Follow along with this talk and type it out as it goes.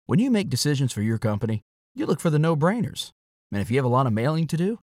When you make decisions for your company, you look for the no-brainers. And if you have a lot of mailing to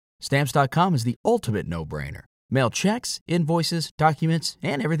do, Stamps.com is the ultimate no-brainer. Mail checks, invoices, documents,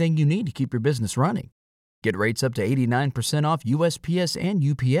 and everything you need to keep your business running. Get rates up to 89% off USPS and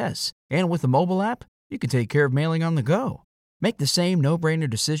UPS. And with the mobile app, you can take care of mailing on the go. Make the same no-brainer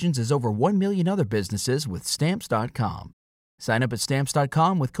decisions as over 1 million other businesses with Stamps.com. Sign up at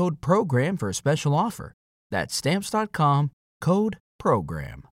Stamps.com with code PROGRAM for a special offer. That's Stamps.com, code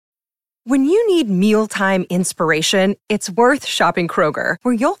PROGRAM. When you need mealtime inspiration, it's worth shopping Kroger,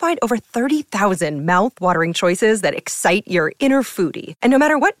 where you'll find over 30,000 mouth-watering choices that excite your inner foodie. And no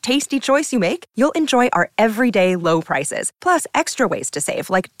matter what tasty choice you make, you'll enjoy our everyday low prices, plus extra ways to save,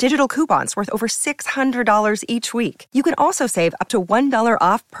 like digital coupons worth over $600 each week. You can also save up to $1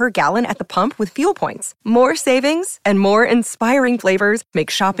 off per gallon at the pump with fuel points. More savings and more inspiring flavors make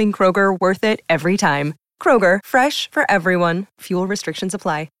shopping Kroger worth it every time. Kroger, fresh for everyone. Fuel restrictions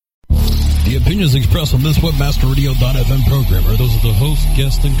apply. The opinions expressed on this WebmasterRadio.fm program are those of the host,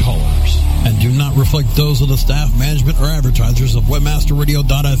 guests, and callers, and do not reflect those of the staff, management, or advertisers of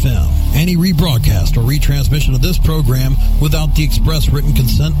WebmasterRadio.fm. Any rebroadcast or retransmission of this program without the express written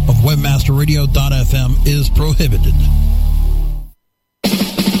consent of WebmasterRadio.fm is prohibited.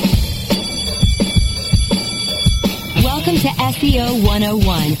 Welcome to SEO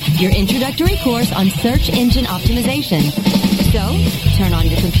 101, your introductory course on search engine optimization. So, turn on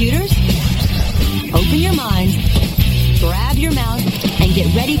your computers, open your minds, grab your mouse, and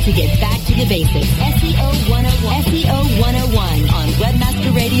get ready to get back to the basics. SEO 101, SEO 101 on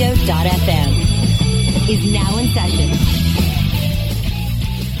WebmasterRadio.fm is now in session.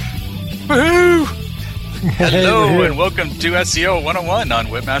 Woohoo! Hello and welcome to SEO 101 on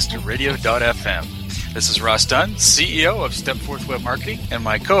WebmasterRadio.fm. This is Ross Dunn, CEO of Stepforth Web Marketing, and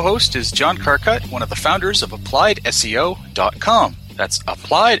my co-host is John Carcutt, one of the founders of AppliedSEO.com. That's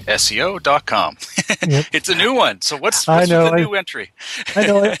AppliedSEO.com. Yep. It's a new one. So what's the new entry? I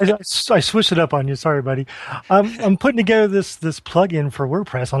know. I switched it up on you. Sorry, buddy. I'm putting together this plugin for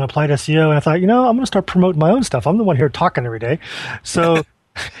WordPress on Applied SEO, and I thought, I'm going to start promoting my own stuff. I'm the one here talking every day. So,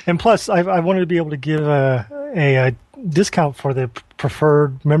 and plus, I wanted to be able to give a discount for the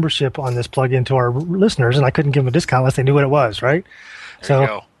preferred membership on this plugin to our listeners, and I couldn't give them a discount unless they knew what it was, right? There you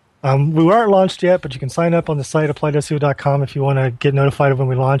go. We aren't launched yet, but you can sign up on the site, AppliedSEO.com, if you want to get notified of when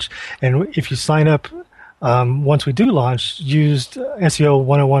we launch. And if you sign up, once we do launch, use SEO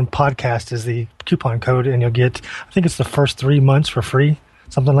 101 podcast as the coupon code, and you'll get, I think it's the first 3 months for free,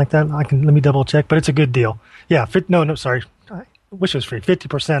 something like that. Let me double check, but it's a good deal. Yeah, sorry. I wish it was free.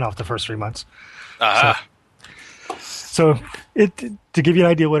 50% off the first 3 months. So to give you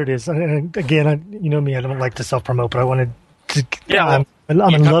an idea what it is, and again, you know me, I don't like to self-promote, but I wanted to... Yeah, you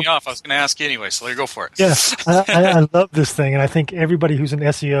cut me off. I was going to ask you anyway, so there you go for it. Yeah, I love this thing, and I think everybody who's an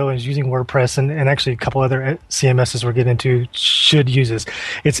SEO and is using WordPress, and actually a couple other CMSs we're getting into should use this.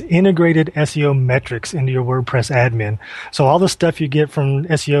 It's integrated SEO metrics into your WordPress admin. So all the stuff you get from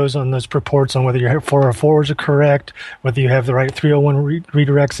SEOs on those reports on whether your 404s are correct, whether you have the right 301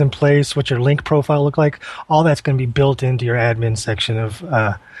 redirects in place, what your link profile look like, all that's going to be built into your admin section of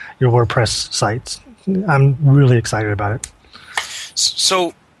your WordPress sites. I'm really excited about it.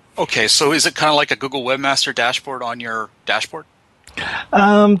 So is it kind of like a Google Webmaster dashboard on your dashboard?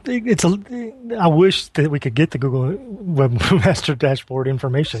 I wish that we could get the Google Webmaster dashboard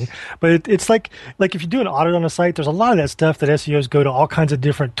information, but it's like if you do an audit on a site, there's a lot of that stuff that SEOs go to all kinds of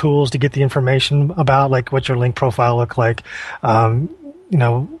different tools to get the information about, like what your link profile look like.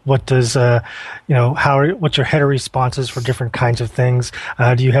 What does, what's your header responses for different kinds of things?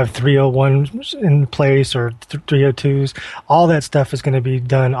 Do you have 301s in place or 302s? All that stuff is going to be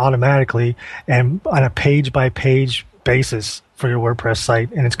done automatically and on a page by page basis for your WordPress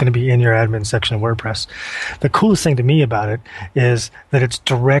site, and it's going to be in your admin section of WordPress. The coolest thing to me about it is that it's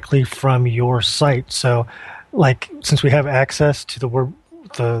directly from your site. So, since we have access to the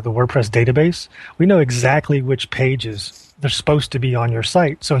WordPress database, we know exactly which pages they're supposed to be on your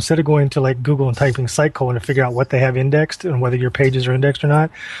site. So instead of going to Google and typing site colon to figure out what they have indexed and whether your pages are indexed or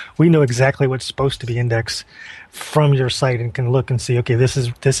not, we know exactly what's supposed to be indexed from your site and can look and see, okay, this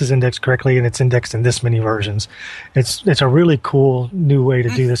is indexed correctly and it's indexed in this many versions. It's a really cool new way to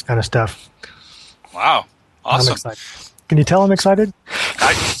do this kind of stuff. Wow. Awesome. I'm excited. Can you tell I'm excited?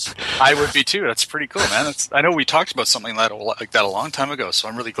 I would be too. That's pretty cool, man. I know we talked about something like that a long time ago, so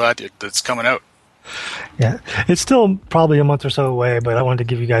I'm really glad that it's coming out. Yeah, it's still probably a month or so away, but I wanted to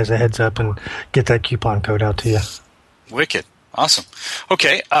give you guys a heads up and get that coupon code out to you. Wicked. Awesome.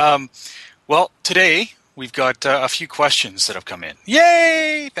 Okay. Well, today we've got a few questions that have come in.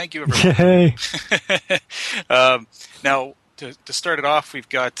 Yay! Thank you, everyone. Yay! Now, to start it off, we've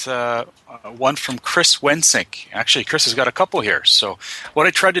got one from Chris Wensink. Actually, Chris has got a couple here. So what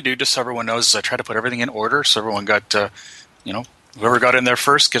I tried to do, just so everyone knows, is I tried to put everything in order. So everyone got, whoever got in there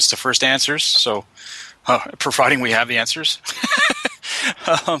first gets the first answers. So providing we have the answers.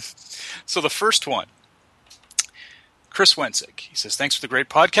 So the first one, Chris Wensink. He says, thanks for the great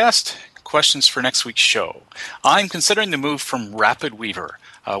podcast. Questions for next week's show. I'm considering the move from RapidWeaver,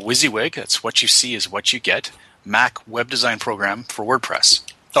 WYSIWYG, that's what you see is what you get, Mac web design program for WordPress.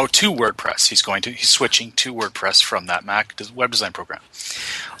 Oh, to WordPress. He's switching to WordPress from that Mac web design program.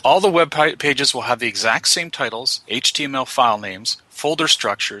 All the web pages will have the exact same titles, HTML file names, folder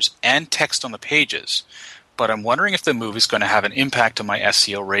structures, and text on the pages. But I'm wondering if the move is going to have an impact on my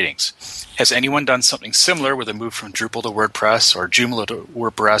SEO ratings. Has anyone done something similar with a move from Drupal to WordPress, or Joomla to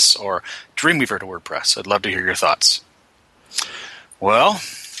WordPress, or Dreamweaver to WordPress? I'd love to hear your thoughts. Well,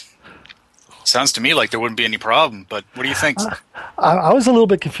 sounds to me like there wouldn't be any problem, but what do you think? I was a little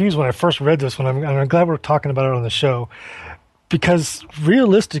bit confused when I first read this one. I'm glad we're talking about it on the show, because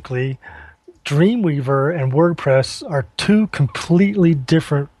realistically, Dreamweaver and WordPress are two completely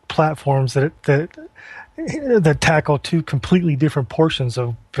different platforms that tackle two completely different portions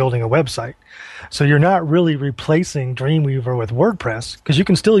of building a website. So you're not really replacing Dreamweaver with WordPress, because you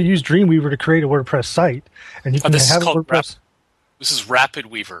can still use Dreamweaver to create a WordPress site, and you can have WordPress. This is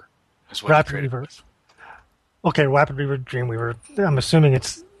RapidWeaver. RapidWeaver. Okay, RapidWeaver, Dreamweaver. I'm assuming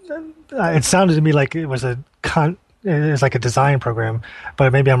it sounded to me like it was like a design program,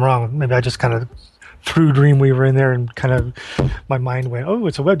 but maybe I'm wrong. Maybe I just kind of threw Dreamweaver in there and kind of my mind went, oh,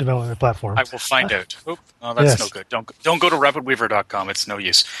 it's a web development platform. I will find out. Oh, that's no good. Don't go to rapidweaver.com. It's no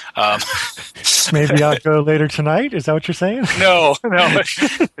use. Maybe I'll go later tonight. Is that what you're saying? No.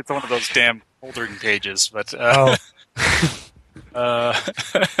 It's one of those damn foldering pages. But I'll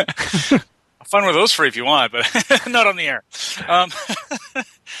find one of those for you if you want, but not on the air.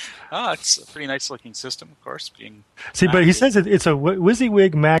 It's a pretty nice looking system, of course. But he says it's a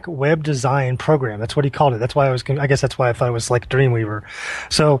WYSIWYG Mac web design program. That's what he called it. That's why I guess that's why I thought it was like Dreamweaver.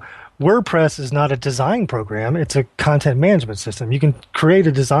 So WordPress is not a design program. It's a content management system. You can create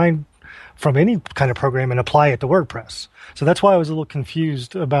a design from any kind of program and apply it to WordPress. So that's why I was a little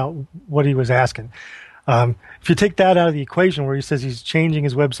confused about what he was asking. If you take that out of the equation where he says he's changing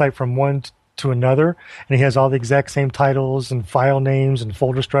his website from one to another, and he has all the exact same titles and file names and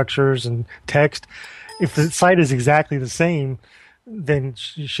folder structures and text, if the site is exactly the same, then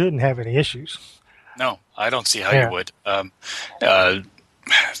you shouldn't have any issues. No, I don't see how you would. I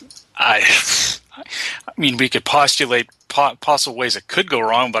mean, we could postulate possible ways it could go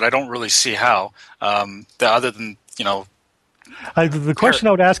wrong, but I don't really see how. Other than, the question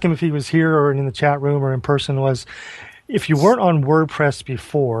I would ask him if he was here or in the chat room or in person was, if you weren't on WordPress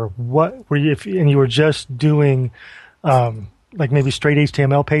before, what were you? And you were just doing like maybe straight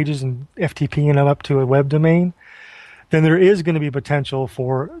HTML pages and FTPing them up to a web domain, then there is going to be potential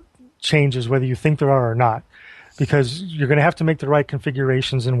for changes, whether you think there are or not, because you're going to have to make the right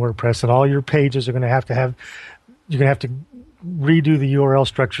configurations in WordPress, and all your pages are going to have you're going to have to redo the URL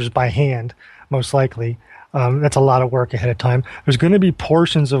structures by hand, most likely. That's a lot of work ahead of time. There's going to be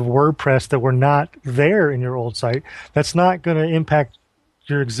portions of WordPress that were not there in your old site. That's not going to impact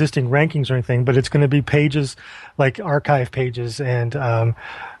your existing rankings or anything, but it's going to be pages like archive pages and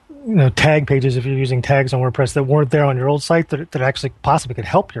tag pages, if you're using tags on WordPress, that weren't there on your old site that actually possibly could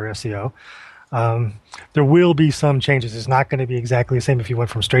help your SEO. There will be some changes. It's not going to be exactly the same if you went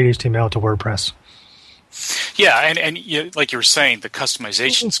from straight HTML to WordPress. Yeah, and like you were saying, the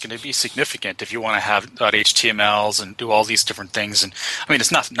customization is going to be significant if you want to have .htmls and do all these different things. And I mean,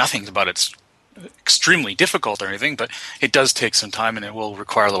 it's nothing about it's extremely difficult or anything, but it does take some time and it will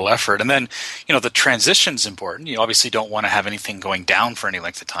require a little effort. And then, the transition's important. You obviously don't want to have anything going down for any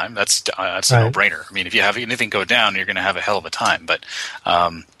length of time. That's a no-brainer. I mean, if you have anything go down, you're going to have a hell of a time. But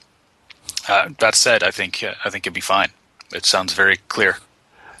that said, I think it'd be fine. It sounds very clear.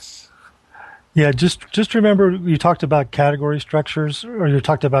 Yeah, just remember you talked about category structures, or you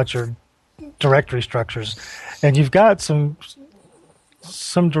talked about your directory structures, and you've got some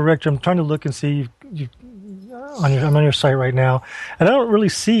directory. I'm trying to look and see. I'm on your site right now, and I don't really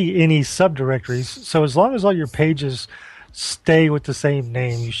see any subdirectories. So as long as all your pages stay with the same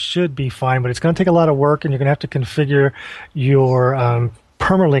name, you should be fine. But it's going to take a lot of work, and you're going to have to configure your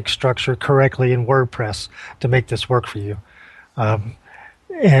permalink structure correctly in WordPress to make this work for you.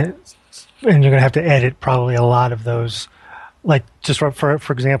 And you're going to have to edit probably a lot of those, like just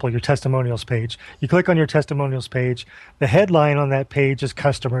for example, your testimonials page. You click on your testimonials page. The headline on that page is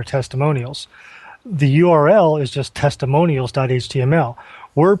customer testimonials. The URL is just testimonials.html.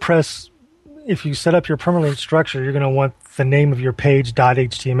 WordPress, if you set up your permalink structure, you're going to want the name of your page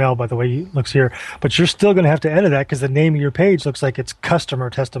 .html by the way it looks here, but you're still going to have to edit that because the name of your page looks like it's customer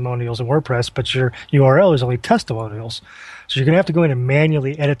testimonials in WordPress, but your URL is only testimonials. So you're going to have to go in and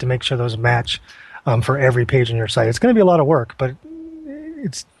manually edit to make sure those match for every page on your site. It's going to be a lot of work, but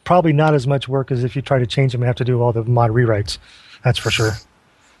it's probably not as much work as if you try to change them and have to do all the mod rewrites. That's for sure.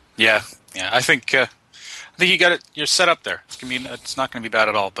 Yeah. I think you got it. You're set up there. It's not going to be bad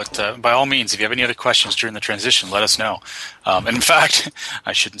at all. But by all means, if you have any other questions during the transition, let us know. And in fact,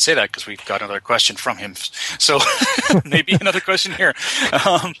 I shouldn't say that because we've got another question from him. So maybe another question here.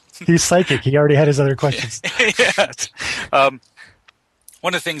 He's psychic. He already had his other questions. Yes.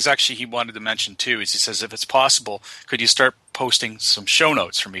 One of the things actually he wanted to mention too is he says, if it's possible, could you start posting some show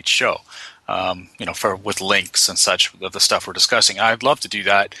notes from each show? With links and such of the stuff we're discussing. I'd love to do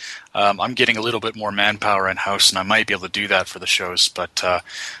that. I'm getting a little bit more manpower in-house, and I might be able to do that for the shows, but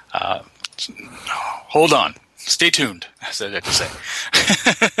hold on. Stay tuned, as I like to say.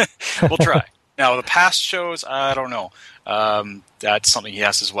 We'll try. Now, the past shows, I don't know. That's something he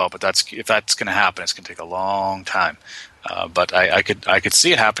asked as well, but if that's going to happen, it's going to take a long time. But I could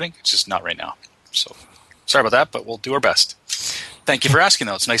see it happening. It's just not right now. So sorry about that, but we'll do our best. Thank you for asking,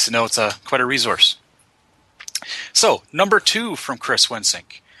 though. It's nice to know it's quite a resource. So, number 2 from Chris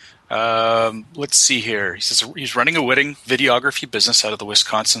Wensink. Let's see here. He says he's running a wedding videography business out of the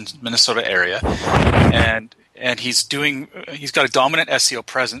Wisconsin-Minnesota area, and he's got a dominant SEO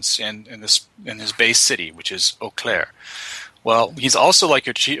presence in his base city, which is Eau Claire. Well, he's also like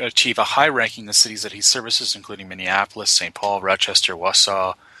to achieve a high ranking in the cities that he services, including Minneapolis, St. Paul, Rochester,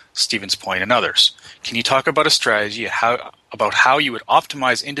 Wausau, Stevens Point, and others. Can you talk about a strategy about how you would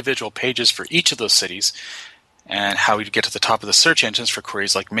optimize individual pages for each of those cities and how you'd get to the top of the search engines for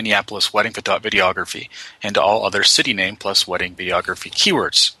queries like Minneapolis wedding videography and all other city name plus wedding videography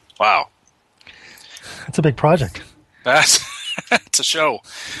keywords? Wow. That's a big project. It's a show.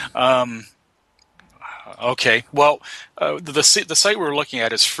 Okay. Well, the site we're looking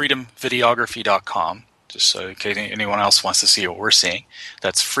at is freedomvideography.com. Just so in case anyone else wants to see what we're seeing.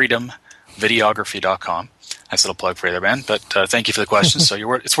 That's freedomvideography.com. Nice little plug for you there, man. But thank you for the question. So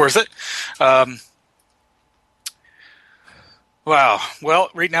it's worth it. Wow. Well,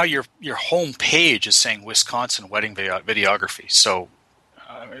 right now your home page is saying Wisconsin wedding videography. So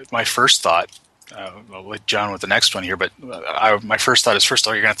my first thought, I'll let John with the next one here, but my first thought is, first of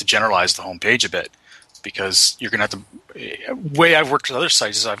all, you're going to have to generalize the home page a bit, because you're going to have to. Way I've worked with other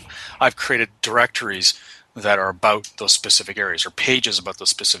sites is I've created directories that are about those specific areas, or pages about those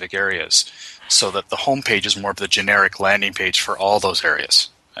specific areas, so that the home page is more of the generic landing page for all those areas.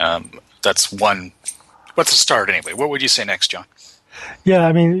 That's one. What's the start anyway? What would you say next, John? Yeah,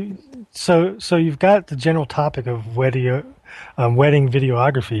 I mean, so you've got the general topic of wedding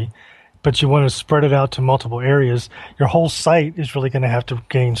videography, but you want to spread it out to multiple areas. Your whole site is really going to have to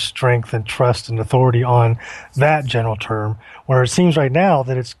gain strength and trust and authority on that general term, where it seems right now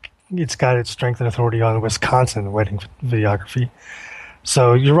that it's got its strength and authority on Wisconsin wedding videography.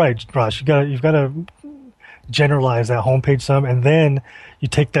 So you're right, Ross. You've got to generalize that homepage some, and then you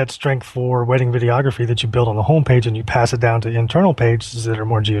take that strength for wedding videography that you build on the homepage and you pass it down to internal pages that are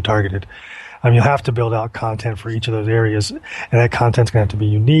more geo-targeted. You'll have to build out content for each of those areas, and that content's going to have to be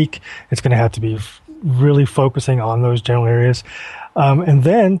unique. It's going to have to be really focusing on those general areas. And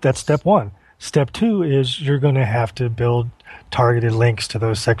then that's step one. Step two is you're going to have to build targeted links to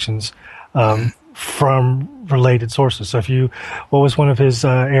those sections from related sources. So what was one of his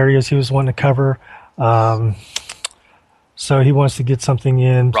areas he was wanting to cover? So he wants to get something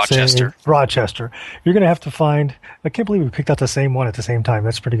in Rochester. Rochester. You're going to have to find. I can't believe we picked out the same one at the same time.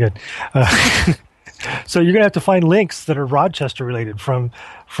 That's pretty good. So you're going to have to find links that are Rochester related from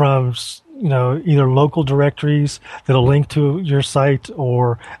either local directories that'll link to your site,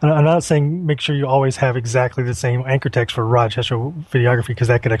 or, and I'm not saying make sure you always have exactly the same anchor text for Rochester videography, because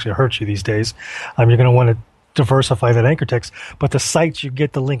that could actually hurt you these days. You're going to want to diversify that anchor text, but the sites you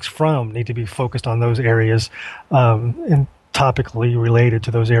get the links from need to be focused on those areas and topically related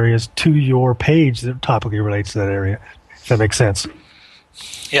to those areas to your page that topically relates to that area. If that makes sense.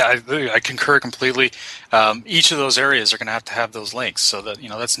 Yeah, I concur completely. Each of those areas are going to have those links, so that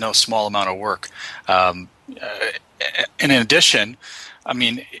that's no small amount of work. And in addition, I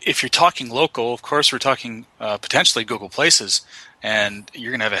mean, if you're talking local, of course, we're talking potentially Google Places, and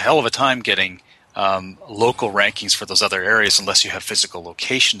you're going to have a hell of a time getting local rankings for those other areas unless you have physical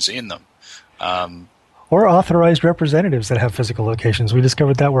locations in them. Or authorized representatives that have physical locations. We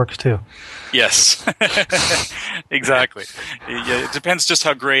discovered that works too. Yes, exactly. Yeah, it depends just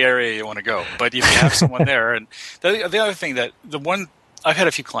how gray area you want to go. But if you have someone there, and the other thing, that the one I've had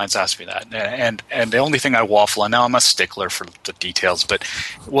a few clients ask me that, and the only thing I waffle on, now I'm a stickler for the details, but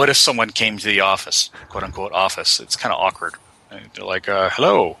what if someone came to the office, quote unquote office? It's kind of awkward. And they're like,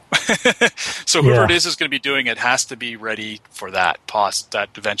 hello. So whoever it is going to be doing it has to be ready for that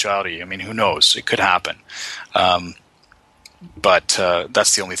eventuality. I mean, who knows? It could happen. But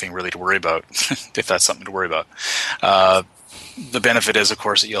that's the only thing really to worry about, if that's something to worry about. The benefit is, of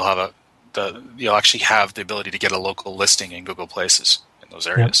course, that you'll actually have the ability to get a local listing in Google Places in those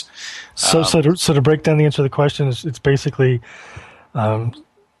areas. Yep. So to break down the answer to the question, it's basically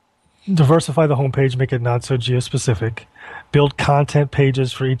diversify the homepage, make it not so geo-specific, build content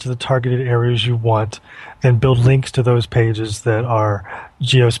pages for each of the targeted areas you want, then build links to those pages that are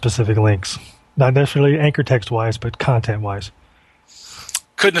geo-specific links. Not necessarily anchor text-wise, but content-wise.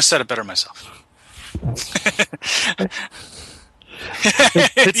 Couldn't have said it better myself.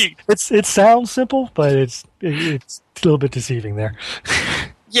 It sounds simple, but it's a little bit deceiving there.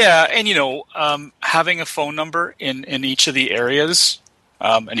 Yeah, and having a phone number in each of the areas,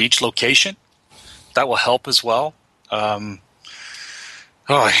 in each location, that will help as well. You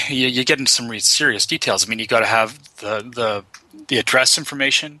get into some serious details. I mean, you got to have the address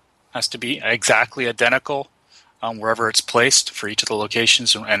information has to be exactly identical wherever it's placed for each of the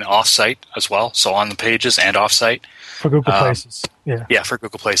locations, and off-site as well. So on the pages and off-site. For Google Places, yeah. Yeah, for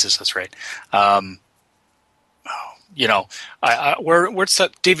Google Places, that's right. Where's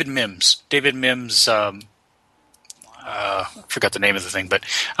that? David Mims. David Mims, I forgot the name of the thing, but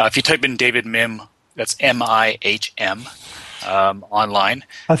if you type in David Mim, that's M-I-H-M, online.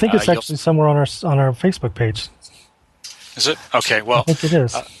 I think it's actually somewhere on our Facebook page. Is it? Okay, well. I think it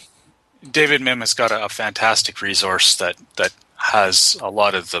is. David Mim has got a fantastic resource that has a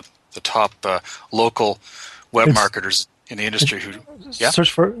lot of the top local web marketers in the industry who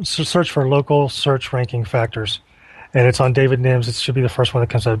search for local search ranking factors, and it's on David Nim's. It should be the first one that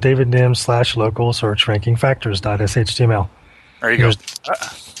comes up. David Nims /local search ranking factors.html. There you go.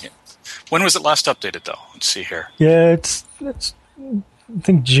 When was it last updated, though? Let's see here. Yeah, it's I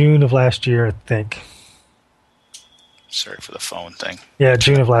think June of last year. I think. Sorry for the phone thing. Yeah,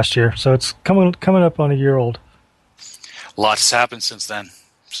 June of last year. So it's coming up on a year old. Lots happened since then.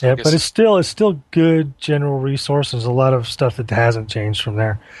 So yeah, but it's still good general resource. There's a lot of stuff that hasn't changed from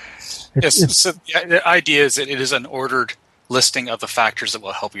there. So the idea is that it is an ordered listing of the factors that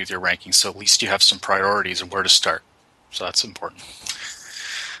will help you with your rankings. So at least you have some priorities and where to start. So that's important.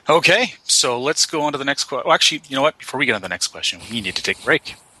 Okay, so let's go on to the next question. Well, actually, you know what? Before we get on to the next question, we need to take a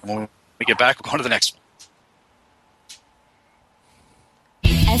break. And when we get back, we'll go on to the next one.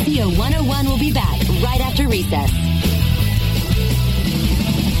 SEO 101 will be back right after recess.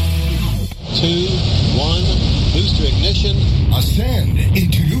 2, 1, booster ignition. Ascend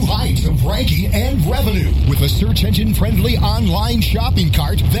into new heights of ranking and revenue with a search engine-friendly online shopping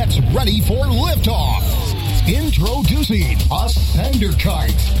cart that's ready for liftoff. Introducing Ascender Cart.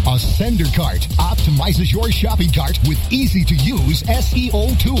 Ascender Cart optimizes your shopping cart with easy-to-use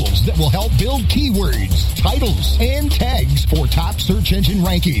SEO tools that will help build keywords, titles, and tags for top search engine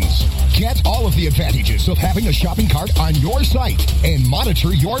rankings. Get all of the advantages of having a shopping cart on your site and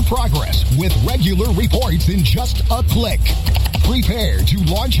monitor your progress with regular reports in just a click. Prepare to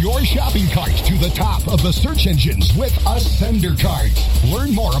launch your shopping cart to the top of the search engines with Ascender Cart.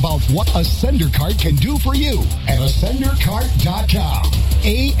 Learn more about what Ascender Cart can do for you at ascendercart.com.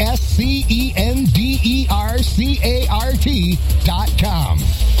 ASCENDERCART.com.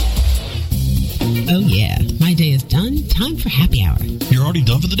 Oh yeah, my day is done. Time for happy hour. You're already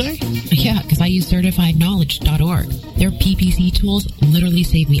done for the day? Yeah, because I use CertifiedKnowledge.org. Their PPC tools literally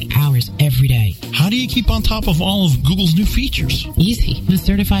save me hours every day. How do you keep on top of all of Google's new features? Easy. With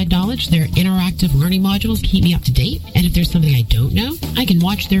Certified Knowledge, their interactive learning modules keep me up to date. And if there's something I don't know, I can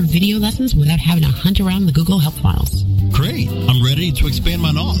watch their video lessons without having to hunt around the Google Help files. Great. I'm ready to expand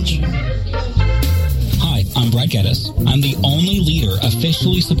my knowledge. Hi, I'm Brad Geddes. I'm the only leader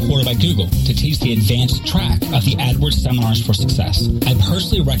officially supported by Google to teach the advanced track of the AdWords Seminars for Success. I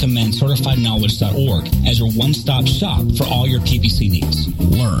personally recommend CertifiedKnowledge.org as your one-stop shop for all your PPC needs.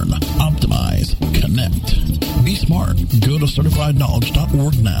 Learn, optimize, connect. Be smart. Go to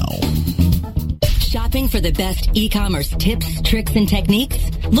CertifiedKnowledge.org now. Shopping for the best e-commerce tips, tricks, and techniques?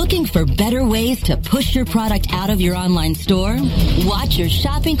 Looking for better ways to push your product out of your online store? Watch your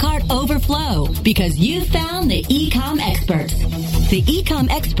shopping cart overflow because you found the e-com experts. The e-com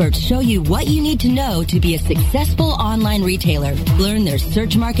experts show you what you need to know to be a successful online retailer. Learn their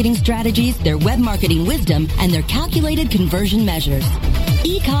search marketing strategies, their web marketing wisdom, and their calculated conversion measures.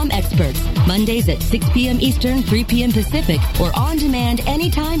 E-com Experts, Mondays at 6 p.m. Eastern, 3 p.m. Pacific, or on demand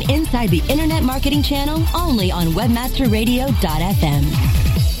anytime inside the Internet Marketing Channel, only on webmasterradio.fm.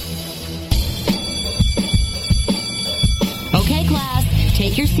 Okay, class,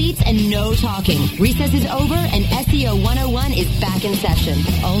 take your seats and no talking. Recess is over and SEO 101 is back in session,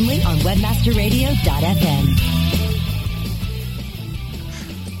 only on webmasterradio.fm.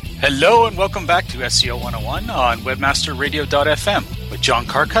 Hello and welcome back to SEO 101 on webmasterradio.fm with John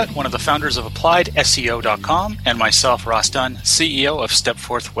Carcutt, one of the founders of AppliedSEO.com, and myself, Ross Dunn, CEO of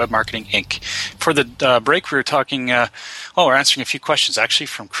Stepforth Web Marketing, Inc. For the break, we were talking, we're answering a few questions actually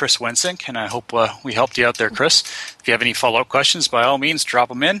from Chris Wensink, and I hope we helped you out there, Chris. If you have any follow-up questions, by all means, drop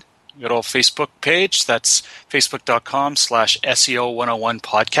them in. Good old Facebook page. That's facebook.com/SEO101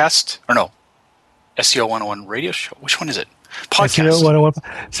 podcast. Or no, SEO 101 radio show. Which one is it? Podcast. SEO 101.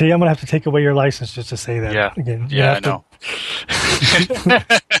 See, I'm going to have to take away your license just to say that again. Yeah, I know.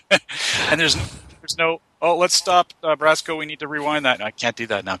 And there's no, let's stop, Brasco, we need to rewind that. No, I can't do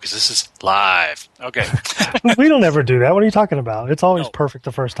that now because this is live. Okay. We don't ever do that. What are you talking about? It's always perfect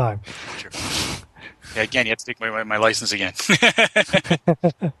the first time. Sure. Yeah, again, you have to take my license again.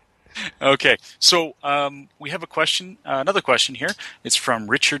 Okay, so we have a question, another question here. It's from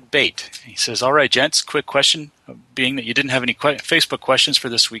Richard Bate. He says, all right, gents, quick question. Being that you didn't have any Facebook questions for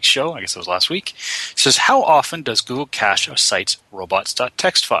this week's show, I guess it was last week. He says, how often does Google cache a site's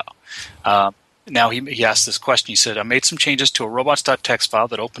robots.txt file? Now, he asked this question. He said, I made some changes to a robots.txt file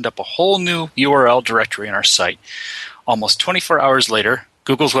that opened up a whole new URL directory in our site. Almost 24 hours later,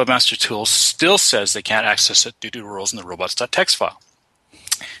 Google's Webmaster Tools still says they can't access it due to rules in the robots.txt file.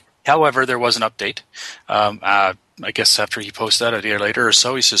 However, there was an update. I guess after he posted that a day later or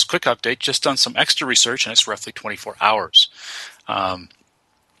so, he says, quick update, just done some extra research, and it's roughly 24 hours.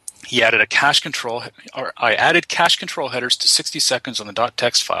 He added I added cache control headers to 60 seconds on the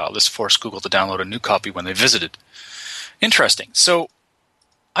 .txt file. This forced Google to download a new copy when they visited. Interesting. So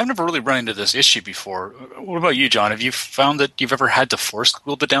I've never really run into this issue before. What about you, John? Have you found that you've ever had to force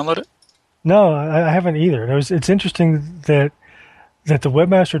Google to download it? No, I haven't either. It's interesting that the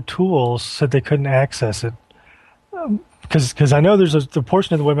Webmaster Tools said they couldn't access it. Because I know there's the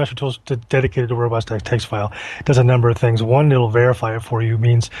portion of the Webmaster Tools dedicated to robots.txt file. It does a number of things. One, it'll verify it for you.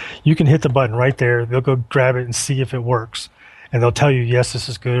 Means you can hit the button right there. They'll go grab it and see if it works. And they'll tell you, yes, this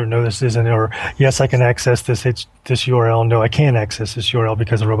is good, or no, this isn't, or yes, I can access this URL. No, I can't access this URL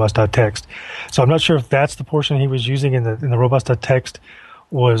because of robots.txt. So I'm not sure if that's the portion he was using in the robots.txt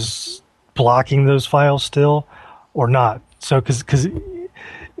was blocking those files still or not. So, because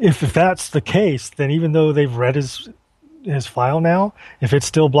if that's the case, then even though they've read his file now, if it's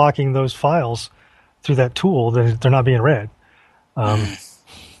still blocking those files through that tool, then they're not being read. That's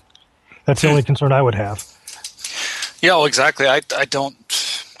the only concern I would have. Yeah, well, exactly. I don't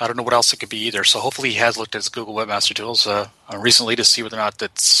know what else it could be either. So hopefully he has looked at his Google Webmaster Tools recently to see whether or not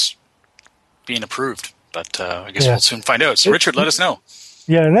that's being approved. But I guess we'll soon find out. So Richard, let us know.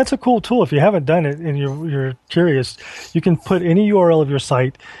 Yeah, and that's a cool tool. If you haven't done it and you're curious, you can put any URL of your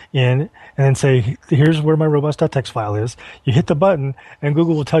site in and then say, here's where my robots.txt file is. You hit the button, and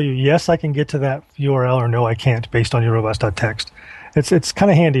Google will tell you, yes, I can get to that URL, or no, I can't, based on your robots.txt. It's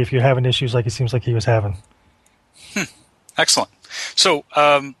kind of handy if you're having issues like it seems like he was having. Excellent. So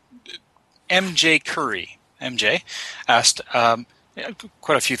MJ Curry, asked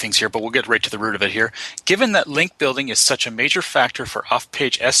quite a few things here, but we'll get right to the root of it here. Given that link building is such a major factor for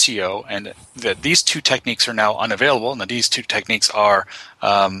off-page SEO, and that these two techniques are now unavailable, and that these two techniques are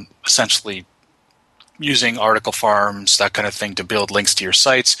essentially using article farms, that kind of thing, to build links to your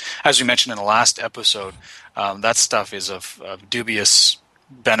sites. As we mentioned in the last episode, that stuff is of dubious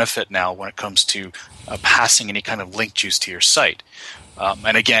benefit now when it comes to passing any kind of link juice to your site.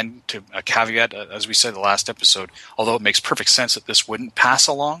 And again, to a caveat, as we said in the last episode, although it makes perfect sense that this wouldn't pass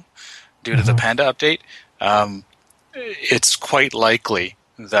along due to the Panda update, it's quite likely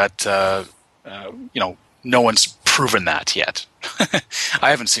that no one's proven that yet. I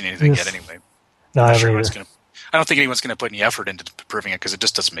haven't seen anything yet anay. No, I don't think anyone's going to put any effort into proving it because it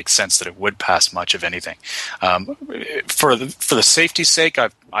just doesn't make sense that it would pass much of anything. For the safety's sake,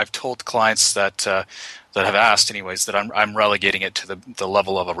 I've told clients that have asked, anyways, that I'm relegating it to the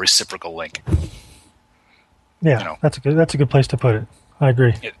level of a reciprocal link. Yeah, that's a good place to put it. I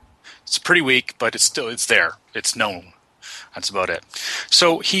agree. It's pretty weak, but it's there. It's known. That's about it.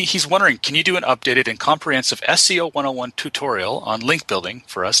 So he's wondering, can you do an updated and comprehensive SEO 101 tutorial on link building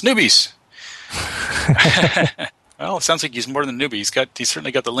for us newbies? Well, it sounds like he's more than a newbie. He's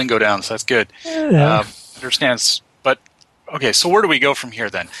certainly got the lingo down, so that's good. Yeah. Understands. But okay, so where do we go from here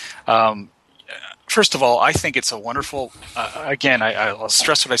then? first of all, I think it's a wonderful. Again, I'll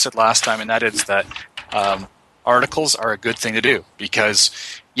stress what I said last time, and that is that articles are a good thing to do because,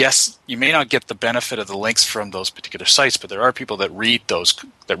 yes, you may not get the benefit of the links from those particular sites, but there are people that read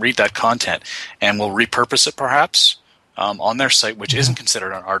that content and will repurpose it perhaps on their site, which isn't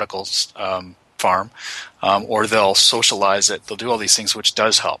considered an articles farm, or they'll socialize it. They'll do all these things, which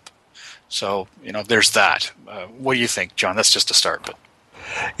does help. So, there's that. What do you think, John? That's just a start. But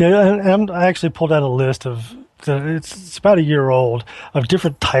yeah, and I actually pulled out a list of, it's about a year old, of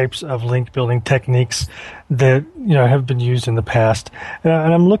different types of link building techniques that, have been used in the past. And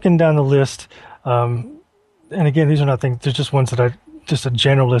I'm looking down the list, and again, these are not things, they're just ones that just a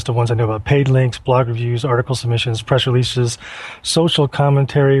general list of ones I know about: paid links, blog reviews, article submissions, press releases, social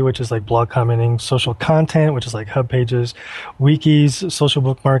commentary, which is like blog commenting, social content, which is like hub pages, wikis, social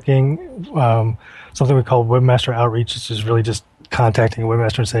bookmarking, something we call webmaster outreach, which is really just contacting a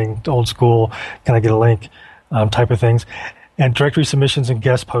webmaster and saying, old school, can I get a link, type of things, and directory submissions and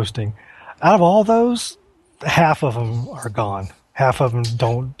guest posting. Out of all those, half of them are gone. Half of them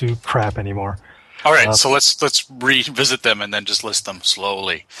don't do crap anymore. All right, so let's revisit them and then just list them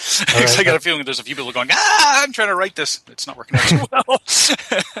slowly. Right. I got a feeling there's a few people going, I'm trying to write this. It's not working out too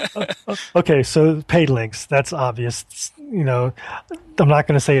well. Okay, so paid links, that's obvious. I'm not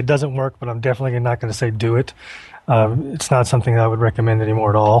going to say it doesn't work, but I'm definitely not going to say do it. It's not something that I would recommend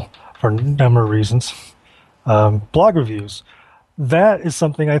anymore at all for a number of reasons. Blog reviews, that is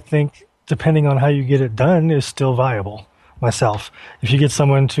something I think, depending on how you get it done, is still viable. Myself, if you get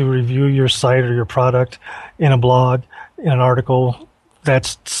someone to review your site or your product in a blog, in an article, that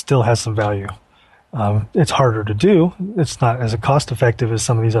still has some value. It's harder to do. It's not as cost effective as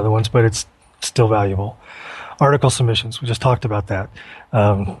some of these other ones, but it's still valuable. Article submissions, we just talked about that.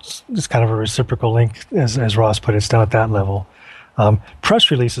 It's kind of a reciprocal link, as Ross put it. It's down at that level. Press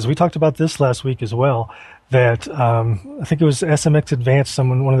releases, we talked about this last week as well. That I think it was SMX Advanced,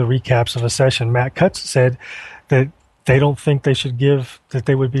 one of the recaps of a session, Matt Cutts said that they don't think that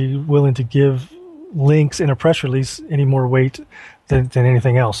they would be willing to give links in a press release any more weight than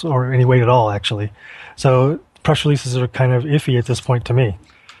anything else, or any weight at all, actually. So press releases are kind of iffy at this point to me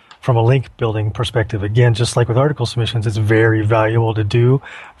from a link building perspective. Again, just like with article submissions, it's very valuable to do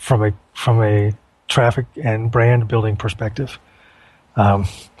from a traffic and brand building perspective.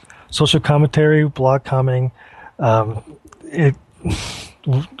 Social commentary, blog commenting,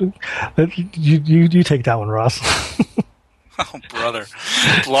 you take that one, Ross. Oh, brother.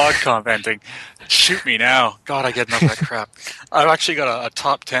 Blog commenting. Shoot me now. God, I get enough of that crap. I've actually got a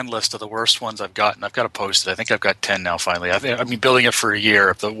top 10 list of the worst ones I've gotten. I've got to post it. I think I've got 10 now, finally. I've been building it for a year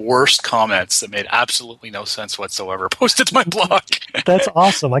of the worst comments that made absolutely no sense whatsoever posted to my blog. That's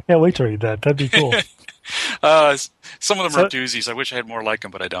awesome. I can't wait to read that. That'd be cool. Some of them are doozies. I wish I had more like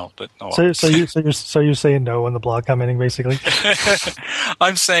them, but I don't. But oh well. So you're saying no on the blog commenting, basically?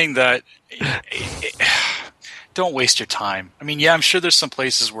 I'm saying that don't waste your time. I mean, yeah, I'm sure there's some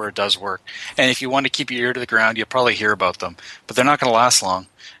places where it does work, and if you want to keep your ear to the ground, you'll probably hear about them. But they're not going to last long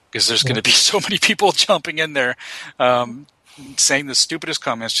because there's going to be so many people jumping in there, saying the stupidest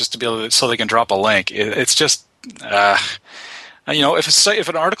comments just to be able to, so they can drop a link. It's just. If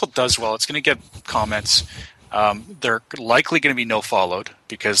an article does well, it's going to get comments. They're likely going to be no followed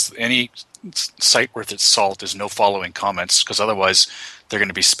because any site worth its salt is no following comments because otherwise they're going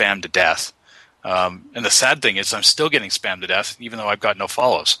to be spammed to death. And the sad thing is I'm still getting spammed to death even though I've got no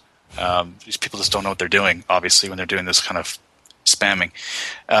follows. These people just don't know what they're doing, obviously, when they're doing this kind of spamming.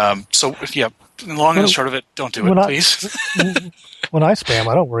 The long and short of it, don't do it, please. When I spam,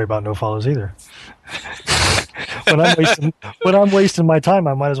 I don't worry about no follows either. When I'm wasting my time,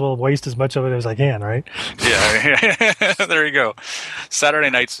 I might as well waste as much of it as I can, right? Yeah, there you go. Saturday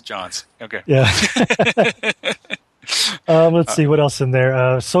nights at John's. Okay. Yeah. Let's see what else in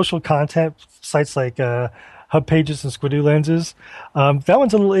there. Social content sites like Hub Pages and Squidoo Lenses. That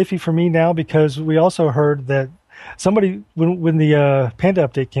one's a little iffy for me now because we also heard that somebody, when the Panda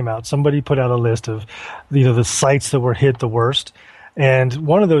update came out, somebody put out a list of the sites that were hit the worst. And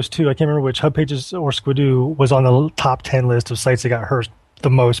one of those two, I can't remember which, Hub Pages or Squidoo, was on the top 10 list of sites that got hurt the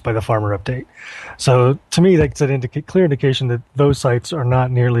most by the Farmer update. So to me, that's a clear indication that those sites are not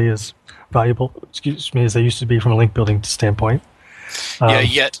nearly as valuable, as they used to be from a link building standpoint.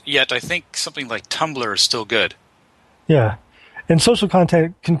 Yet I think something like Tumblr is still good. Yeah. And social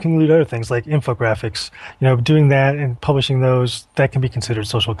content can include other things like infographics. Doing that and publishing those, that can be considered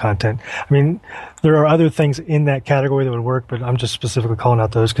social content. I mean, there are other things in that category that would work, but I'm just specifically calling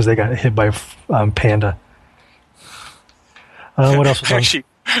out those because they got hit by Panda. What else was Actually,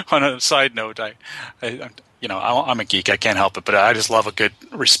 on a side note, I'm a geek. I can't help it, but I just love a good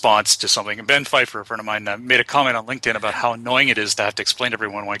response to something. And Ben Pfeiffer, a friend of mine, made a comment on LinkedIn about how annoying it is to have to explain to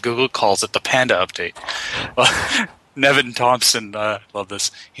everyone why Google calls it the Panda update. Nevin Thompson, love this.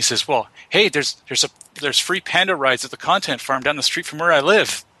 He says, "Well, hey, there's free panda rides at the Content Farm down the street from where I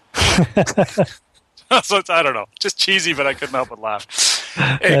live." So I don't know, just cheesy, but I couldn't help but laugh.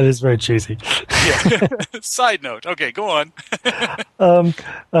 Hey, that is very cheesy. Yeah. Side note. Okay, go on.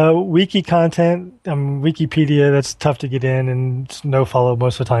 Wiki content, Wikipedia, that's tough to get in, and it's no follow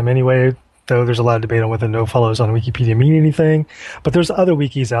most of the time anyway, though there's a lot of debate on whether no follows on Wikipedia mean anything. But there's other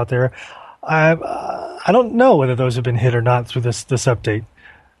wikis out there. I don't know whether those have been hit or not through this update.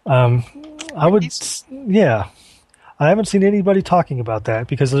 I haven't seen anybody talking about that,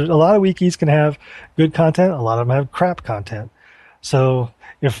 because there's a lot of wikis can have good content, a lot of them have crap content. So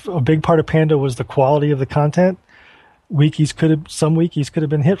if a big part of Panda was the quality of the content, some wikis could have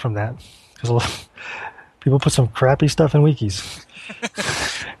been hit from that, because people put some crappy stuff in wikis.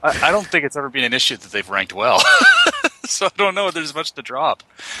 I don't think it's ever been an issue that they've ranked well. So I don't know if there's much to drop.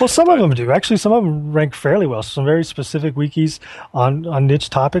 Well, some of them do. Actually, some of them rank fairly well. Some very specific wikis on niche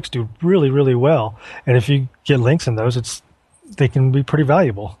topics do really, really well. And if you get links in those, they can be pretty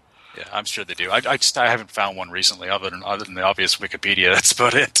valuable. Yeah, I'm sure they do. I haven't found one recently, other than the obvious Wikipedia. That's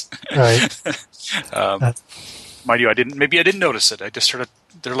about it. Right. Mind you, I didn't notice it. I just sort of,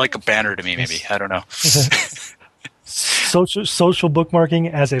 they're like a banner to me. Maybe, I don't know. Social bookmarking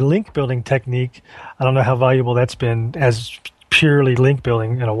as a link building technique, I don't know how valuable that's been as purely link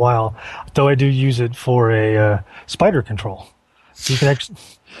building in a while, though I do use it for a spider control. So you can actually,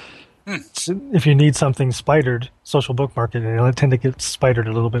 if you need something spidered, social bookmark it, and it'll tend to get spidered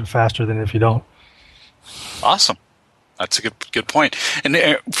a little bit faster than if you don't. Awesome. That's a good point.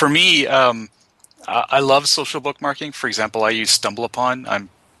 And for me, I love social bookmarking. For example, I use StumbleUpon.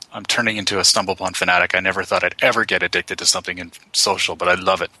 I'm turning into a StumbleUpon fanatic. I never thought I'd ever get addicted to something in social, but I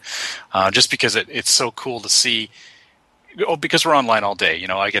love it. Just because it's so cool to see. Because we're online all day,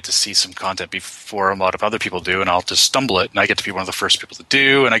 I get to see some content before a lot of other people do, and I'll just stumble it, and I get to be one of the first people to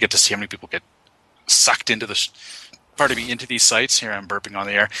do, and I get to see how many people get sucked into into these sites. Here I'm burping on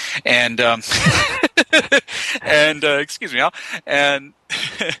the air, and excuse me, Al. And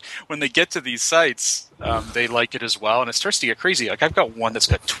when they get to these sites, they like it as well, and it starts to get crazy. Like I've got one that's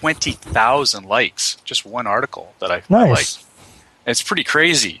got 20,000 likes, just one article that I like. It's pretty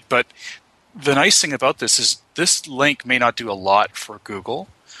crazy. But the nice thing about this is this link may not do a lot for Google,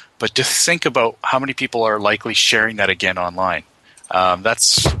 but just think about how many people are likely sharing that again online.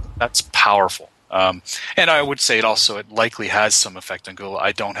 That's powerful. And I would say it likely has some effect on Google.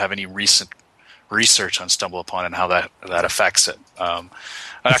 I don't have any recent research on StumbleUpon and how that affects it.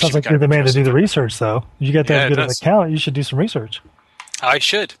 It sounds like you're the man to do the research, though. You got that good of an account. You should do some research. I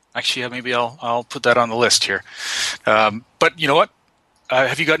should. Actually, maybe I'll put that on the list here. But you know what?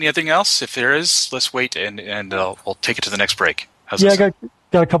 Have you got anything else? If there is, let's wait and we'll take it to the next break. I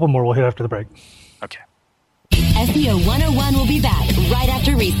got a couple more. We'll hit after the break. Okay. SEO 101 will be back right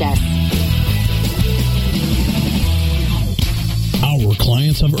after recess. Our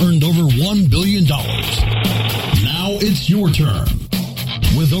clients have earned over $1 billion. Now it's your turn.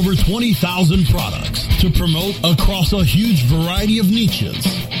 With over 20,000 products to promote across a huge variety of niches,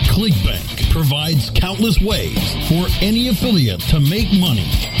 ClickBank provides countless ways for any affiliate to make money.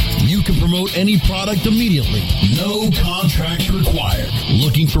 You can promote any product immediately. No contracts required.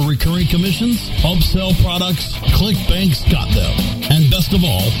 Looking for recurring commissions? Upsell products? ClickBank's got them. And best of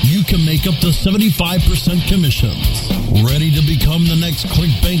all, you can make up to 75% commissions. Ready to become the next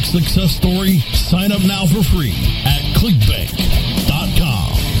ClickBank success story? Sign up now for free at clickbank.com.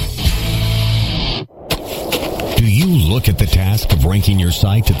 Do you look at the task of ranking your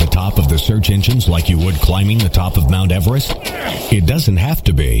site at the top of the search engines like you would climbing the top of Mount Everest? It doesn't have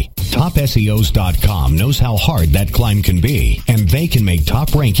to be. TopSEOs.com knows how hard that climb can be, and they can make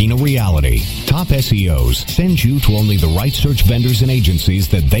top ranking a reality. Top SEOs sends you to only the right search vendors and agencies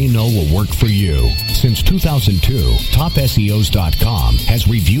that they know will work for you. Since 2002, TopSEOs.com has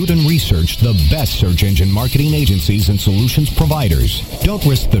reviewed and researched the best search engine marketing agencies and solutions providers. Don't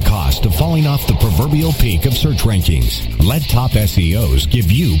risk the cost of falling off the proverbial peak of search rankings. Let Top SEOs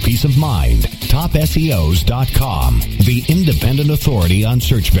give you peace of mind. TopSEOs.com, the independent authority on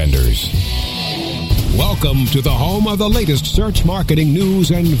search vendors. Welcome to the home of the latest search marketing news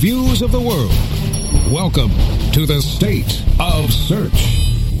and views of the world. Welcome to the State of Search.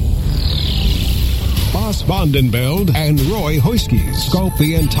 Bas Vandenbeld and Roy Hoiskes scope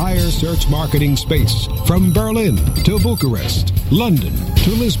the entire search marketing space from Berlin to Bucharest, London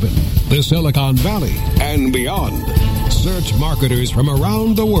to Lisbon, the Silicon Valley, and beyond. Search marketers from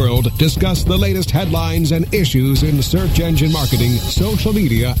around the world discuss the latest headlines and issues in search engine marketing, social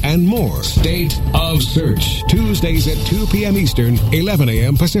media, and more. State of Search. Tuesdays at 2 p.m. Eastern, 11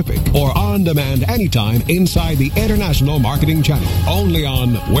 a.m. Pacific. Or on demand anytime inside the International Marketing Channel. Only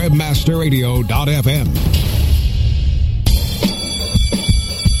on WebmasterRadio.fm.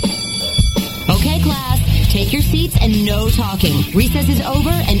 Okay, class. Take your seats and no talking. Recess is over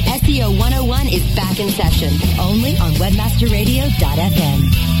and SEO 101 is back in session. Only on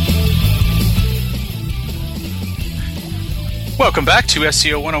WebmasterRadio.fm. Welcome back to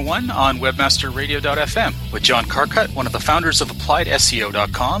SEO 101 on WebmasterRadio.fm with John Carcutt, one of the founders of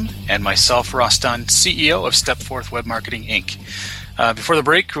AppliedSEO.com, and myself, Ross Dunn, CEO of Stepforth Web Marketing, Inc. Before the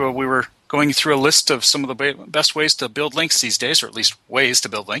break, we were going through a list of some of the best ways to build links these days, or at least ways to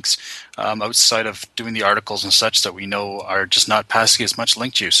build links, outside of doing the articles and such that we know are just not passing as much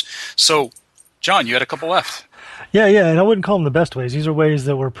link juice. So, John, you had a couple left. Yeah, and I wouldn't call them the best ways. These are ways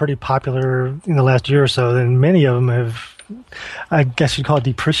that were pretty popular in the last year or so, and many of them have, I guess you'd call it,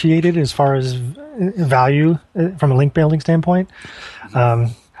 depreciated as far as value from a link building standpoint.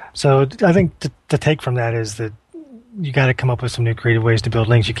 So I think the take from that is that you got to come up with some new creative ways to build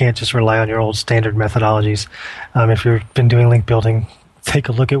links. You can't just rely on your old standard methodologies. If you've been doing link building, take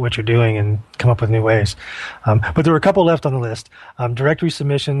a look at what you're doing and come up with new ways. But there were a couple left on the list. Directory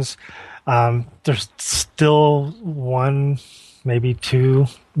submissions. There's still one, maybe two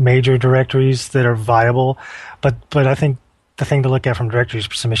major directories that are viable, but I think the thing to look at from directory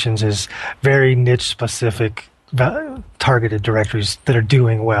submissions is very niche specific targeted directories that are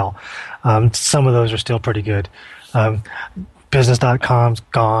doing well. Some of those are still pretty good. Business.com's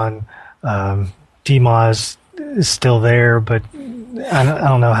gone. DMOZ is still there, but I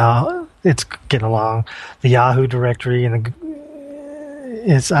don't know how it's getting along. The Yahoo directory and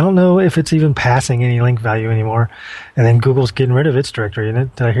I don't know if it's even passing any link value anymore. And then Google's getting rid of its directory, isn't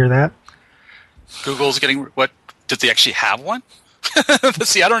it? Did I hear that? Google's getting what? Did they actually have one?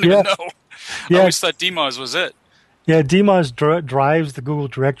 See, I don't even know. I always thought DMOZ was it. Yeah, DMOZ drives the Google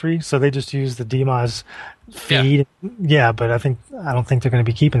directory, so they just use the DMOZ feed. Yeah, but I don't think they're going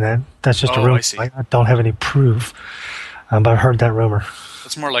to be keeping that. That's just a rumor. I don't have any proof, but I've heard that rumor.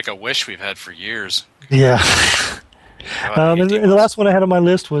 It's more like a wish we've had for years. Yeah. And the last one I had on my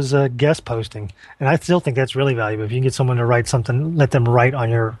list was guest posting, and I still think that's really valuable. If you can get someone to write something, let them write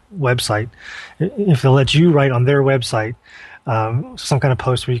on your website. If they'll let you write on their website, some kind of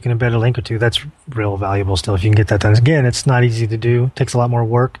post where you can embed a link or two, that's real valuable still if you can get that done. Again, it's not easy to do. It takes a lot more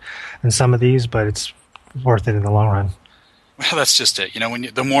work than some of these, but it's worth it in the long run. Well, that's just it.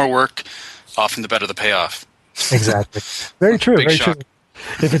 The more work, often the better the payoff. Exactly. Very true. Very shock. true.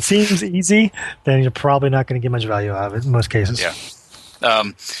 If it seems easy, then you're probably not going to get much value out of it in most cases. Yeah.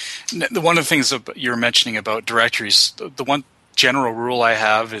 One of the things you're mentioning about directories, the one general rule I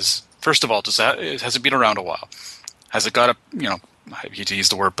have is, first of all, has it been around a while? Has it got a, I hate to use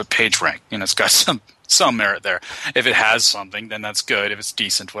the word, but page rank? It's got some merit there. If it has something, then that's good. If it's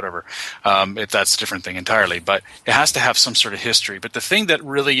decent, whatever. If that's a different thing entirely. But it has to have some sort of history. But the thing that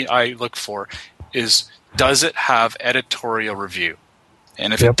really I look for is, does it have editorial review?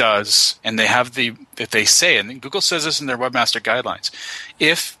 And if it does, and if they say, and Google says this in their Webmaster Guidelines,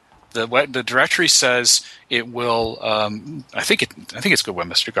 if the directory says it will, I think it's good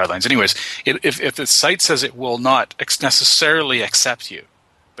Webmaster Guidelines. Anyways, if the site says it will not necessarily accept you,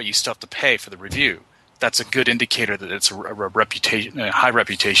 but you still have to pay for the review, that's a good indicator that it's a high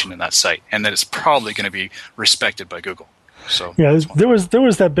reputation in that site, and that it's probably going to be respected by Google. So yeah, there was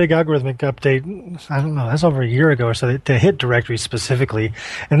that big algorithmic update. I don't know, that's over a year ago or so to hit directories specifically,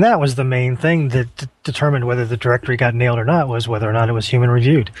 and that was the main thing that determined whether the directory got nailed or not, was whether or not it was human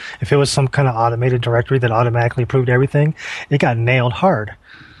reviewed. If it was some kind of automated directory that automatically approved everything, it got nailed hard.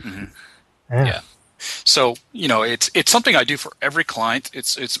 Mm-hmm. Yeah. So it's something I do for every client.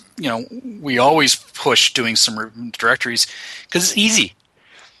 It's we always push doing some directories because it's easy.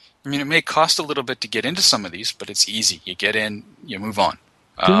 I mean, it may cost a little bit to get into some of these, but it's easy. You get in, you move on.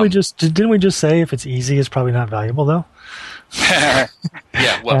 Didn't we just say if it's easy, it's probably not valuable, though? Yeah,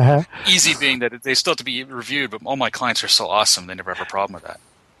 well, easy being that they still have to be reviewed, but all my clients are so awesome, they never have a problem with that.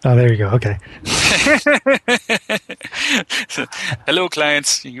 Oh, there you go. Okay. Hello,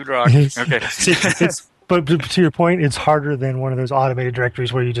 clients. You rock. Okay. But to your point, it's harder than one of those automated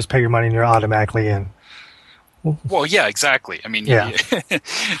directories where you just pay your money and you're automatically in. Well, yeah, exactly. I mean,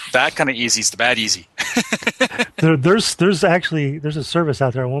 that kind of easy is the bad easy. There's a service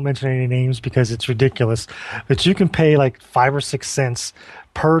out there. I won't mention any names because it's ridiculous, but you can pay like 5 or 6 cents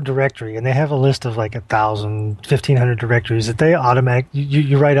per directory, and they have a list of like 1,000, 1,500 directories that they automatic.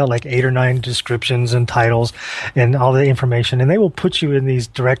 You write out like 8 or 9 descriptions and titles and all the information, and they will put you in these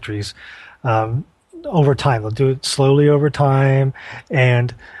directories over time. They'll do it slowly over time,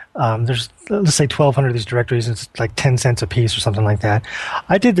 and there's, let's say, 1,200 of these directories, and it's like 10 cents a piece or something like that.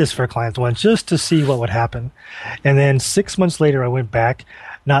 I did this for a client once just to see what would happen. And then 6 months later, I went back.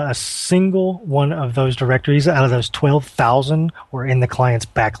 Not a single one of those directories out of those 12,000 were in the client's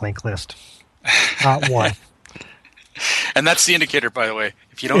backlink list. Not one. And that's the indicator, by the way.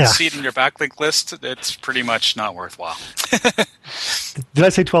 If you don't see it in your backlink list, it's pretty much not worthwhile. Did I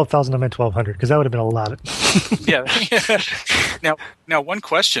say 12,000? I meant 1,200, because that would have been a lot. Yeah. Now, one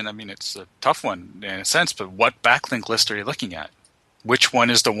question. I mean, it's a tough one in a sense, but what backlink list are you looking at? Which one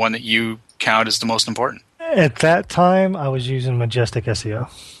is the one that you count as the most important? At that time, I was using Majestic SEO.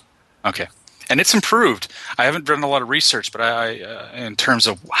 Okay. And it's improved. I haven't done a lot of research, but I in terms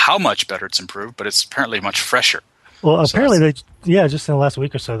of how much better it's improved, but it's apparently much fresher. Well, apparently just in the last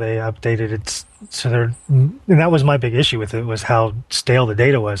week or so, they updated it. And that was my big issue with it, was how stale the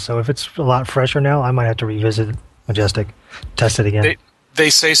data was. So if it's a lot fresher now, I might have to revisit Majestic, test it again. They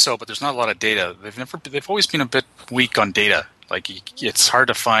say so, but there's not a lot of data. They've always been a bit weak on data. Like, it's hard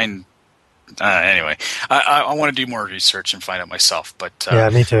to find. Anyway, I want to do more research and find out myself. But yeah,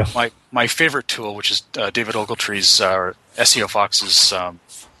 me too. My favorite tool, which is David Ogletree's SEO Fox's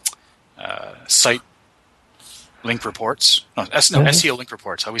site link reports. SEO link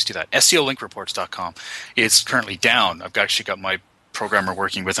reports. I always do that. SEOlinkreports.com. It's currently down. I've actually got my programmer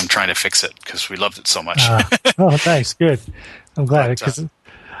working with him trying to fix it because we loved it so much. Oh, thanks. Good. I'm glad, because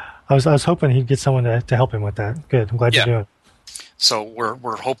I was hoping he'd get someone to help him with that. Good. I'm glad you're doing it. So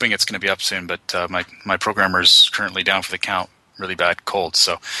we're hoping it's going to be up soon, but my programmer's currently down for the count. Really bad cold,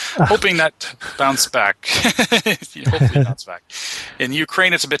 so hoping that bounce back. Hopefully bounce back. In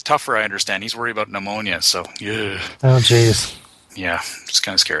Ukraine, it's a bit tougher, I understand. He's worried about pneumonia, so yeah. Oh, jeez. Yeah, it's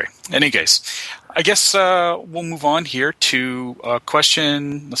kind of scary. In any case, I guess we'll move on here to a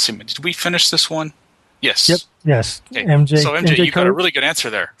question. Let's see, did we finish this one? Yes. Yep. Yes. Okay. MJ. So MJ, you got code? a really good answer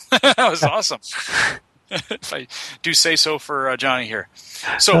there. That was awesome. If I do say so for Johnny here.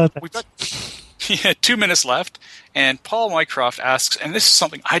 So we've got 2 minutes left, and Paul Mycroft asks, and this is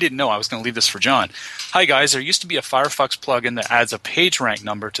something I didn't know. I was going to leave this for John. Hi, guys. There used to be a Firefox plugin that adds a PageRank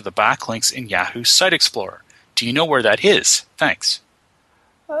number to the backlinks in Yahoo Site Explorer. Do you know where that is? Thanks.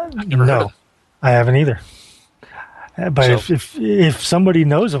 I've never heard of it. I haven't either. But if somebody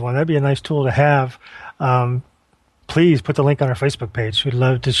knows of one, that'd be a nice tool to have. Please put the link on our Facebook page. We'd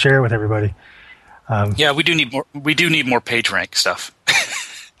love to share it with everybody. Yeah, we do need more. We do need more PageRank stuff.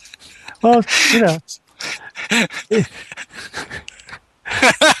 Well, you know.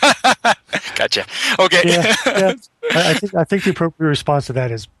 Gotcha. Okay. Yeah. I think the appropriate response to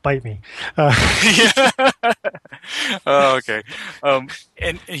that is bite me. Oh, okay.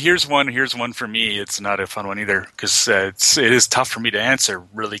 And here's one for me. It's not a fun one either because it is tough for me to answer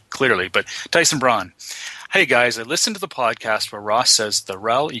really clearly. But Tyson Braun. Hey guys, I listened to the podcast where Ross says the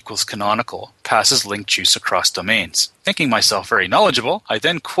rel equals canonical passes link juice across domains. Thinking myself very knowledgeable, I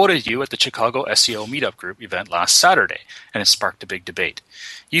then quoted you at the Chicago SEO Meetup Group event last Saturday, and it sparked a big debate.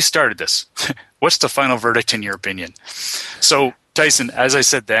 You started this. What's the final verdict in your opinion? So, Tyson, as I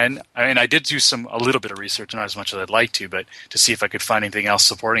said then, I mean, I did do a little bit of research, not as much as I'd like to, but to see if I could find anything else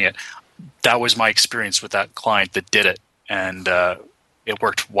supporting it. That was my experience with that client that did it, and it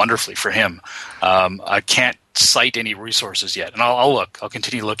worked wonderfully for him. I can't cite any resources yet, and I'll look. I'll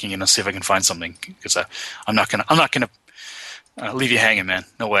continue looking and I'll see if I can find something because I'm not gonna leave you hanging, man.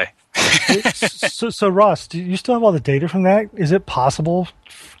 No way. So Ross, do you still have all the data from that? Is it possible?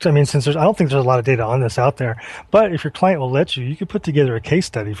 I mean, since I don't think there's a lot of data on this out there, but if your client will let you, you could put together a case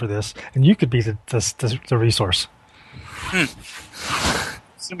study for this, and you could be the resource.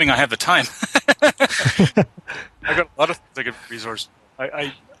 Assuming I have the time. I've got a lot of things I could resource.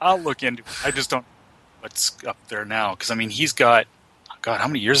 I'll look into it. I just don't know what's up there now. Because, I mean, he's got, God, how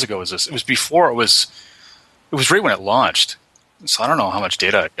many years ago was this? It was before it was right when it launched. So I don't know how much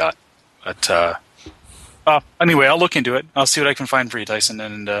data I got. But anyway, I'll look into it. I'll see what I can find for you, Tyson,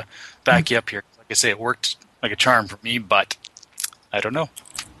 and back you up here. Like I say, it worked like a charm for me, but I don't know.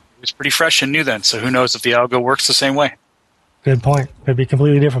 It was pretty fresh and new then, so who knows if the algo works the same way. Good point. It'd be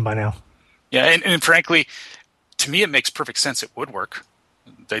completely different by now. Yeah, and frankly, to me, it makes perfect sense. It would work.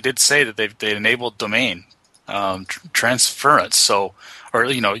 They did say that they enabled domain transference, so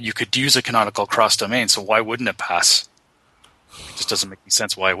you could use a canonical cross domain. So why wouldn't it pass? It just doesn't make any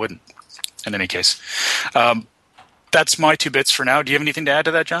sense why it wouldn't. in any case. That's my 2 bits for now. Do you have anything to add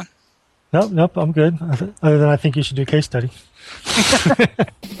to that, John? Nope, I'm good. Other than I think you should do a case study.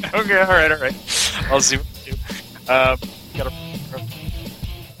 Okay, all right. I'll see what we do.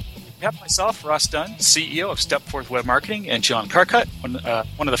 We have myself, Ross Dunn, CEO of Stepforth Web Marketing, and John Carcutt,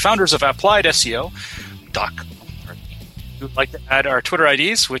 one of the founders of AppliedSEO.com. We would like to add our Twitter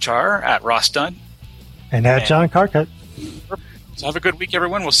IDs, which are at Ross Dunn. And at John Carcutt. So have a good week,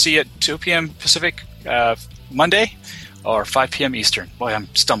 everyone. We'll see you at 2 p.m. Pacific Monday or 5 p.m. Eastern. Boy, I'm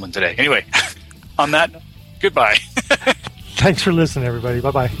stumbling today. Anyway, on that note, goodbye. Thanks for listening, everybody.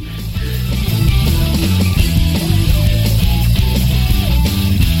 Bye-bye.